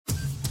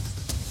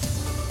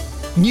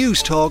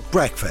News Talk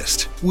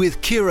Breakfast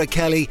with Ciara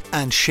Kelly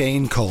and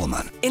Shane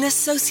Coleman. In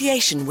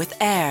association with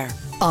AIR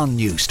On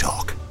News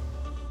Talk.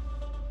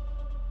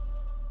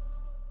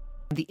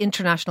 The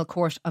International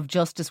Court of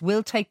Justice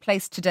will take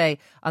place today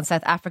on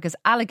South Africa's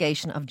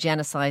allegation of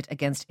genocide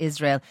against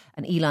Israel.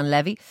 And Eylon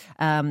Levy,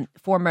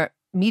 former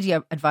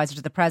media advisor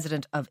to the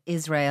President of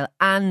Israel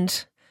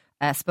and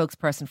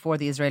spokesperson for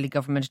the Israeli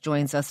government,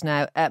 joins us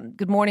now.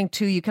 Good morning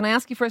to you. Can I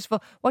ask you, first of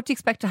all, what do you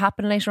expect to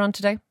happen later on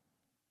today?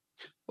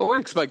 Well, we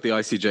expect the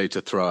ICJ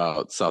to throw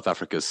out South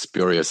Africa's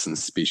spurious and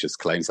specious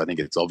claims. I think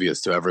it's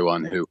obvious to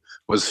everyone who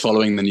was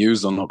following the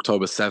news on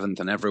October 7th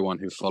and everyone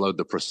who followed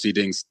the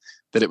proceedings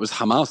that it was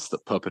Hamas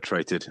that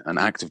perpetrated an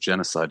act of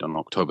genocide on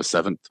October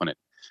 7th when it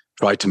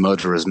tried to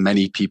murder as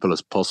many people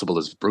as possible,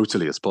 as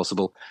brutally as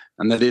possible,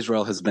 and that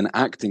Israel has been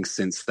acting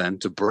since then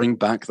to bring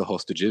back the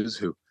hostages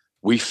who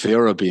we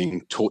fear are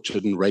being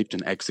tortured and raped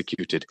and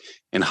executed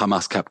in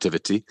Hamas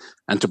captivity,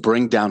 and to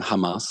bring down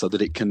Hamas so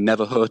that it can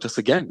never hurt us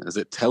again, as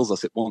it tells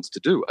us it wants to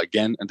do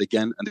again and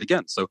again and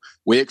again. So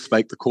we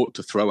expect the court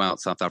to throw out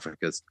South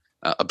Africa's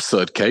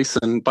absurd case.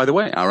 And by the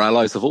way, our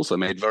allies have also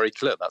made very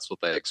clear that's what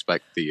they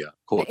expect the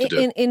court to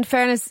do. In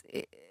fairness,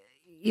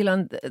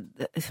 Eylon,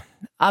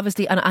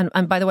 obviously,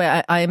 and by the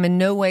way, I am in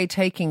no way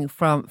taking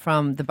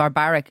from the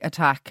barbaric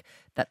attack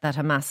that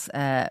Hamas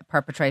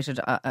perpetrated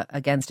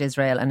against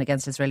Israel and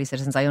against Israeli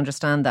citizens. I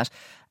understand that.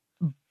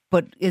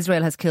 But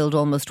Israel has killed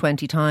almost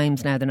 20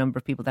 times now the number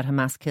of people that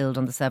Hamas killed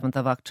on the 7th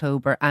of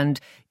October. And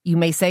you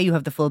may say you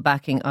have the full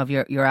backing of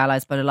your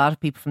allies, but a lot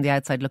of people from the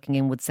outside looking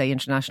in would say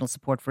international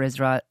support for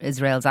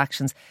Israel's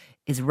actions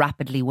is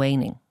rapidly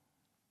waning.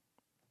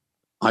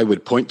 I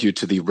would point you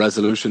to the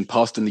resolution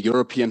passed in the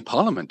European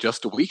Parliament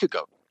just a week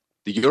ago.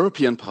 The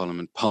European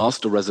Parliament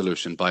passed a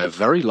resolution by a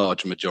very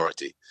large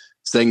majority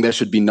saying there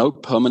should be no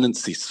permanent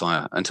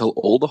ceasefire until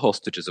all the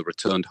hostages are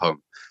returned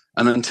home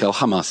and until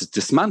Hamas is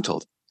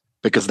dismantled,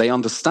 because they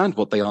understand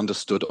what they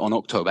understood on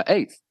October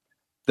 8th,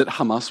 that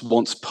Hamas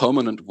wants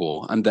permanent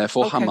war and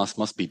therefore Hamas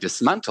must be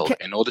dismantled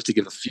in order to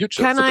give a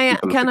future for the people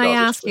of the Gaza Strip. Can I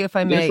ask you, if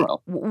I may,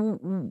 Israel.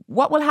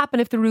 What will happen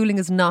if the ruling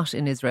is not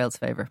in Israel's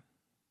favour?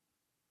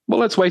 Well,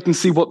 let's wait and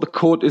see what the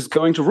court is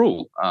going to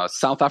rule.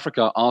 South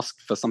Africa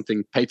asked for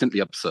something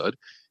patently absurd.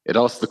 It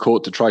asked the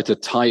court to try to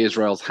tie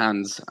Israel's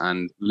hands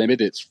and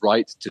limit its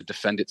right to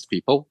defend its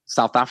people.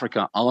 South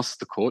Africa asked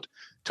the court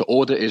to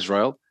order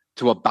Israel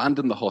to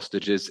abandon the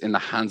hostages in the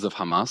hands of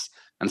Hamas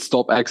and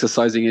stop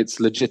exercising its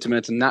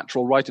legitimate and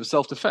natural right of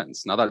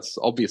self-defense. Now, that's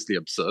obviously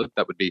absurd.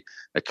 That would be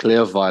a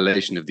clear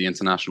violation of the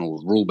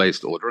international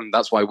rule-based order, and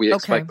that's why we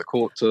expect the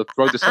court to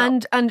throw this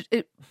out. And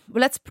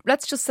let's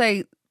just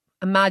say,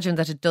 imagine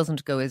that it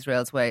doesn't go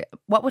Israel's way.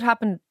 What would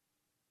happen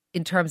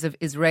in terms of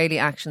Israeli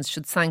actions?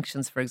 Should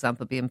sanctions, for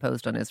example, be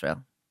imposed on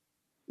Israel?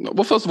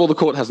 Well, first of all, the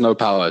court has no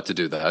power to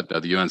do that.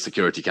 The UN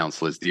Security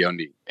Council is the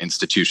only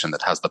institution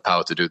that has the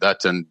power to do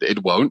that, and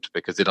it won't,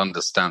 because it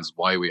understands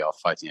why we are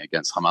fighting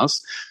against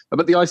Hamas.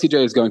 But the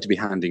ICJ is going to be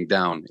handing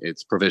down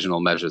its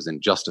provisional measures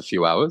in just a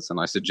few hours, and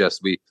I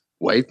suggest we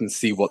wait and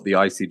see what the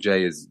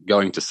ICJ is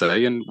going to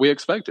say, and we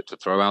expect it to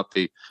throw out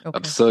the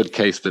absurd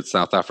case that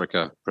South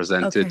Africa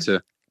presented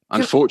to,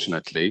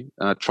 unfortunately,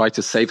 try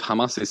to save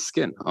Hamas's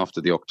skin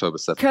after the October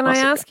 7th Can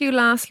massacre. I ask you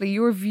lastly,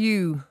 your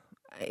view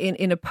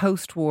in a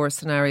post-war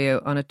scenario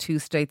on a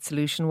two-state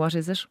solution? What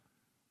is it?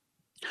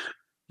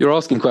 You're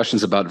asking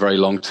questions about very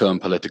long-term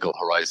political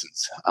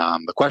horizons.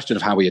 The question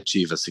of how we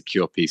achieve a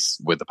secure peace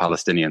with the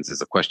Palestinians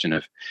is a question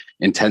of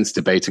intense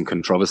debate and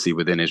controversy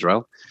within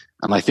Israel.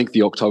 And I think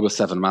the October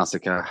 7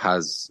 massacre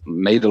has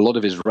made a lot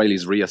of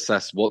Israelis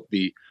reassess what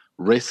the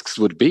risks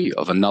would be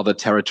of another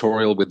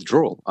territorial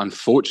withdrawal.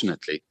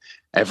 Unfortunately,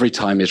 every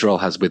time Israel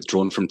has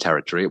withdrawn from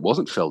territory, it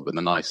wasn't filled with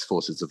the nice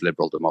forces of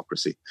liberal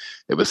democracy.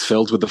 It was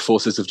filled with the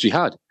forces of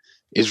jihad.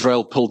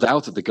 Israel pulled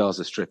out of the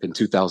Gaza Strip in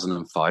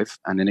 2005,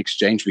 and in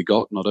exchange we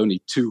got not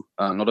only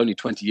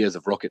 20 years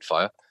of rocket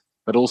fire,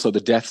 but also the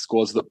death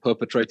squads that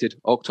perpetrated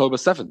October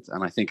 7th.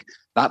 And I think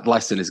that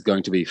lesson is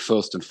going to be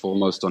first and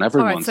foremost on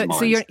everyone's minds.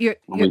 So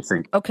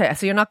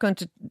you're not going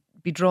to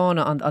be drawn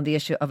on the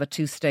issue of a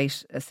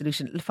two-state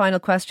solution. Final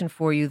question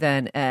for you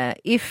then.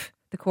 If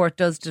the court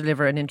does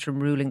deliver an interim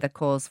ruling that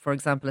calls, for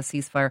example, a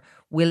ceasefire,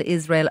 will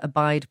Israel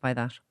abide by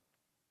that?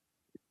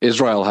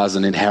 Israel has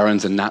an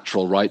inherent and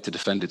natural right to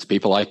defend its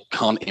people. I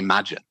can't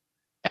imagine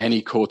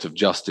any court of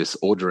justice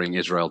ordering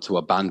Israel to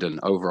abandon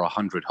over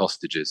 100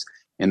 hostages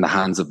in the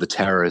hands of the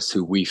terrorists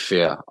who we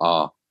fear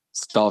are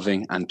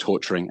starving and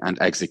torturing and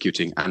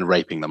executing and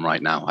raping them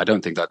right now. I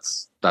don't think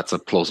that's a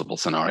plausible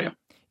scenario.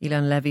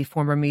 Eylon Levy,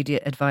 former media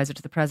advisor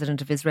to the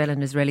President of Israel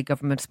and Israeli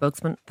government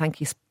spokesman. Thank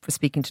you for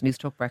speaking to News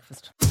Talk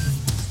Breakfast.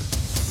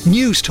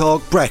 News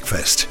Talk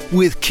Breakfast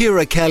with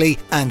Ciara Kelly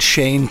and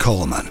Shane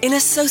Coleman. in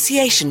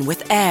association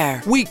with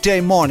AIR.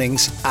 Weekday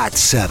mornings at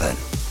 7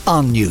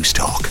 on News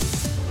Talk.